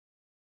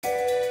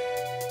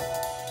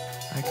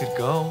I could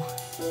go.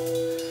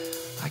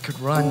 I could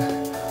run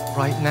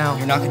right now.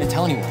 You're not going to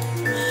tell anyone.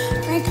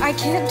 Frank, I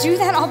can't do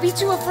that. I'll be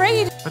too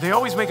afraid. But they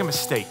always make a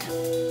mistake.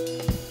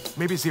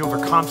 Maybe it's the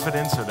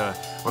overconfidence, or the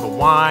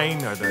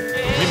wine, or the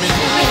women.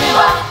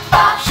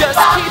 Just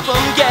keep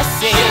them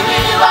guessing.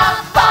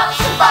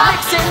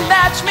 Mix and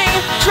match me.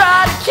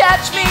 Try to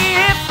catch me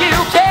if you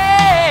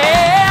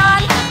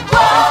can.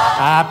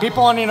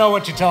 People only know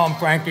what you tell them,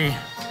 Frankie.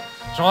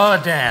 So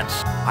I'll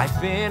dance. I've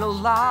been a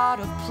lot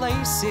of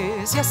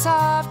places. Yes,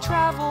 I've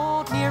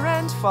traveled near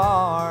and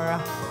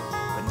far.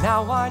 But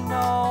now I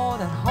know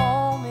that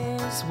home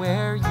is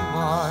where you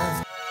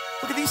are.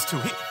 Look at these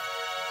two.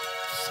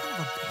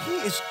 He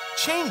is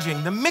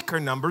changing the Micker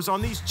numbers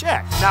on these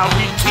checks. Now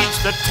we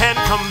teach the 10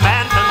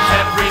 Commandments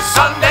every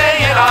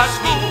Sunday in our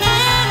school.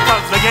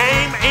 Cause the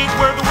game ain't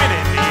worth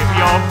winning if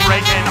you're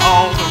breaking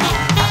all the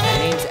rules. My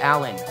name's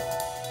Allen.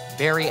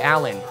 Barry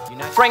Allen.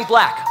 Frank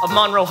Black of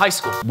Monroe High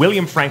School.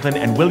 William Franklin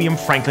and William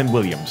Franklin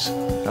Williams.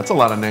 That's a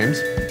lot of names.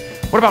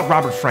 What about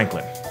Robert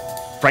Franklin?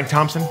 Frank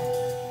Thompson?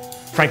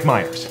 Frank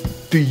Myers?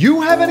 Do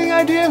you have any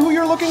idea who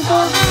you're looking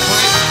for?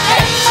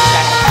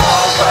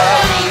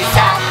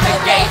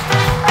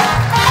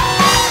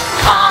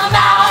 Come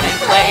out and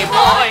play,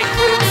 boy.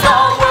 Cruise the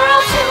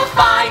world to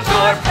find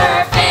your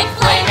perfect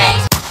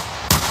playmate.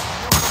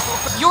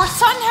 Your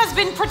son has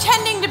been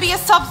pretending to be a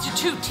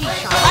substitute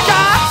teacher.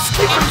 Guys,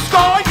 keep him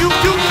score. You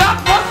do not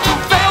want to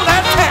fail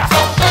that test.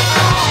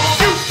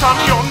 You thumb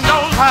your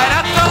nose right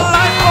at the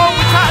light while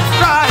we try to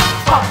strive.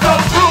 But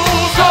those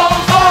rules go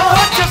for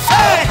what you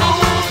say.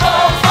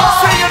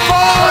 Say it,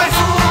 boys.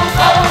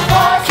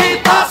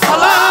 Keep us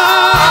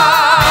alive.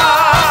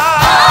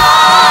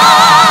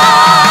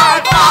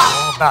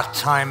 All about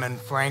timing,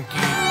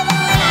 Frankie.